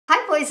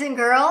boys and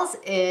girls,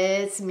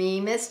 it's me,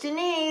 Miss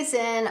Denise,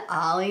 and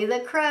Ollie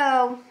the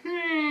Crow.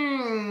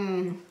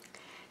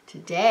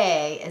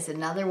 Today is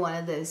another one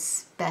of those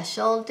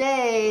special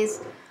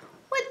days.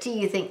 What do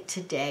you think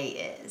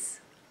today is?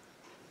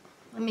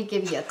 Let me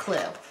give you a clue.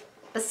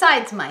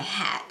 Besides my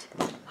hat.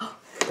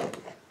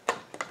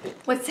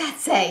 What's that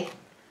say?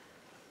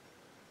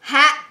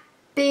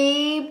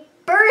 Happy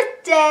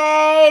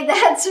birthday!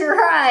 That's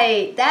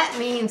right. That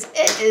means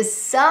it is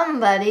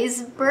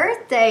somebody's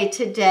birthday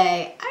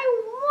today. I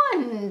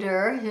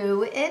wonder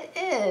who it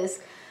is.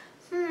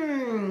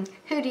 Who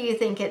do you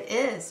think it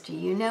is? Do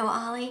you know,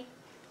 Ollie?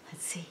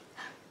 Let's see.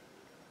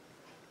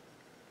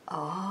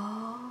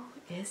 Oh,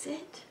 is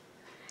it?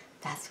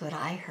 That's what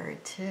I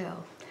heard too.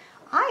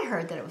 I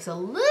heard that it was a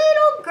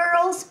little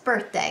girl's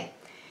birthday,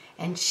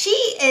 and she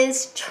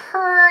is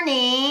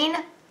turning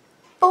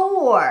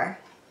 4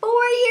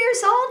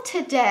 years old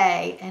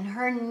today, and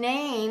her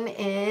name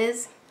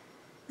is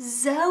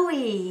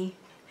Zoe.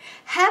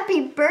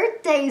 Happy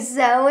birthday,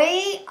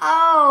 Zoe.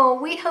 Oh,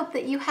 we hope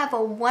that you have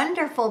a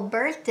wonderful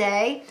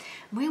birthday.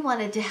 We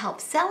wanted to help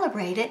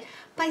celebrate it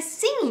by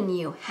singing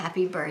you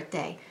happy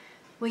birthday.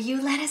 Will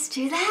you let us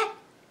do that?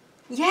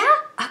 Yeah?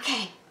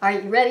 Okay. Are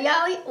you ready,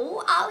 Ollie?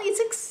 Oh, Ollie's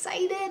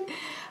excited.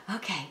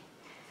 Okay.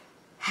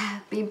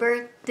 Happy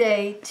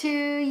birthday to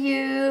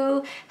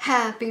you.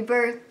 Happy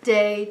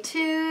birthday to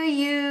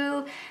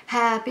you.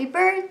 Happy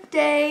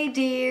birthday,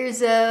 dear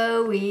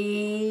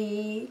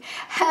Zoe.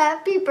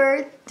 Happy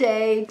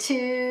birthday to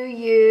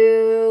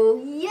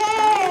you.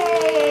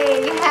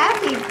 Yay!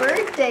 Happy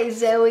birthday,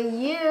 Zoe.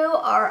 You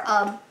are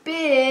a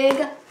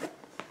big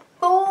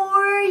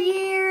 4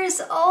 years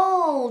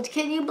old.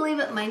 Can you believe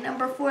it? My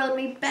number 4, let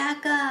me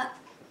back up.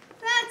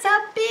 That's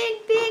a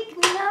big, big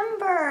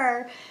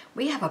number.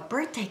 We have a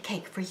birthday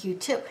cake for you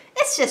too.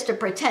 It's just a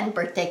pretend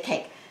birthday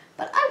cake,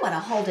 but I want to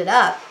hold it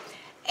up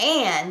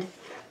and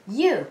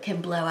you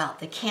can blow out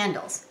the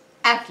candles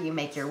after you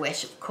make your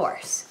wish, of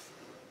course.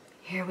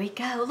 Here we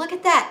go. Look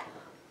at that.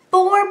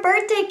 4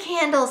 birthday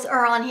candles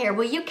are on here.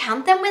 Will you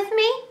count them with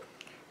me?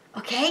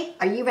 Okay,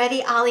 are you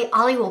ready, Ollie?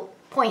 Ollie will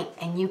point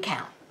and you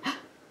count.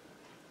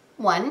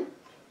 1,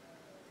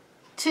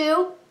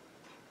 2,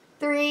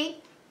 3,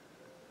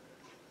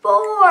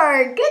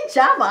 4. Good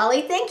job,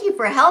 Ollie. Thank you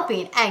for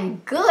helping.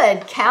 And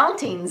good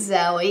counting,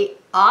 Zoe.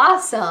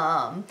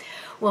 Awesome.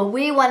 Well,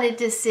 we wanted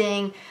to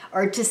sing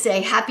or to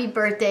say happy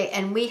birthday,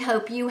 and we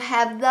hope you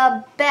have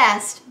the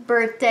best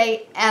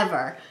birthday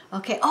ever.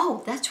 Okay.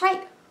 Oh, that's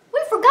right.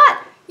 We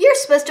forgot. You're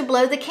supposed to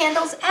blow the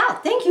candles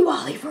out. Thank you,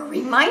 Ollie, for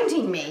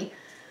reminding me.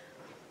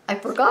 I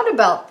forgot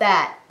about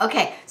that.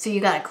 Okay. So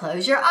you got to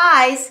close your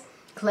eyes.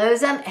 Close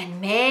them and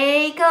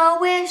make a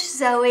wish,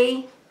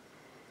 Zoe.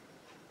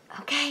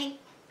 Okay.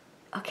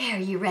 Okay, are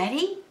you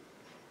ready?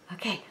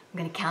 Okay, I'm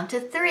going to count to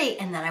 3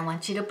 and then I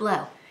want you to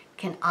blow.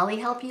 Can Ollie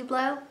help you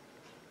blow?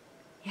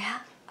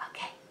 Yeah?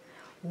 Okay.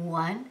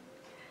 1,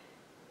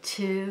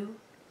 2,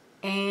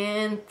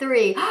 and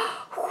 3.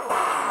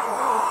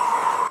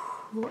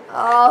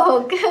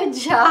 Oh, good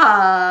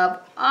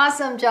job.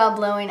 Awesome job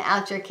blowing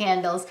out your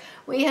candles.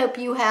 We hope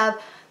you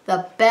have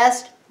the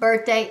best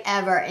birthday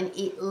ever and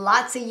eat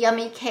lots of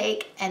yummy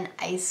cake and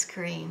ice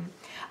cream.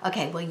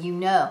 Okay, well, you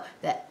know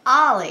that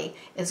Ollie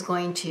is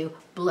going to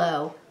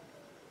blow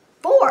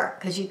 4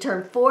 because you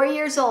turned 4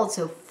 years old.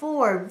 So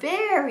 4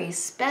 very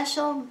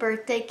special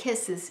birthday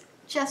kisses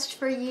just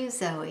for you,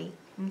 Zoe.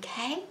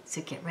 Okay,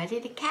 so get ready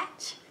to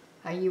catch.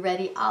 Are you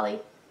ready,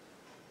 Ollie?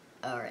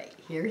 All right,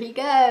 here he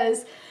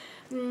goes.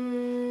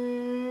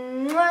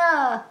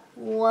 Mwah.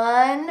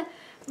 1,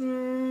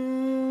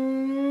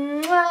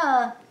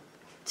 mwah.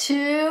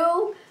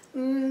 2,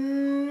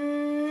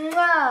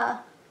 mwah.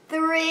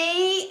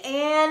 3,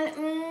 and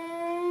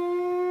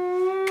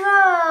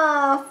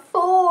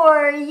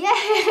 4.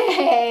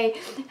 Yay!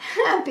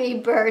 Happy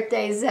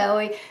birthday,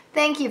 Zoe.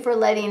 Thank you for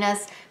letting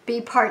us be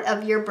part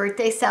of your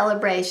birthday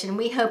celebration.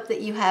 We hope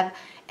that you have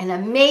an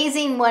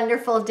amazing,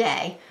 wonderful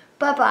day.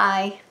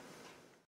 Bye-bye.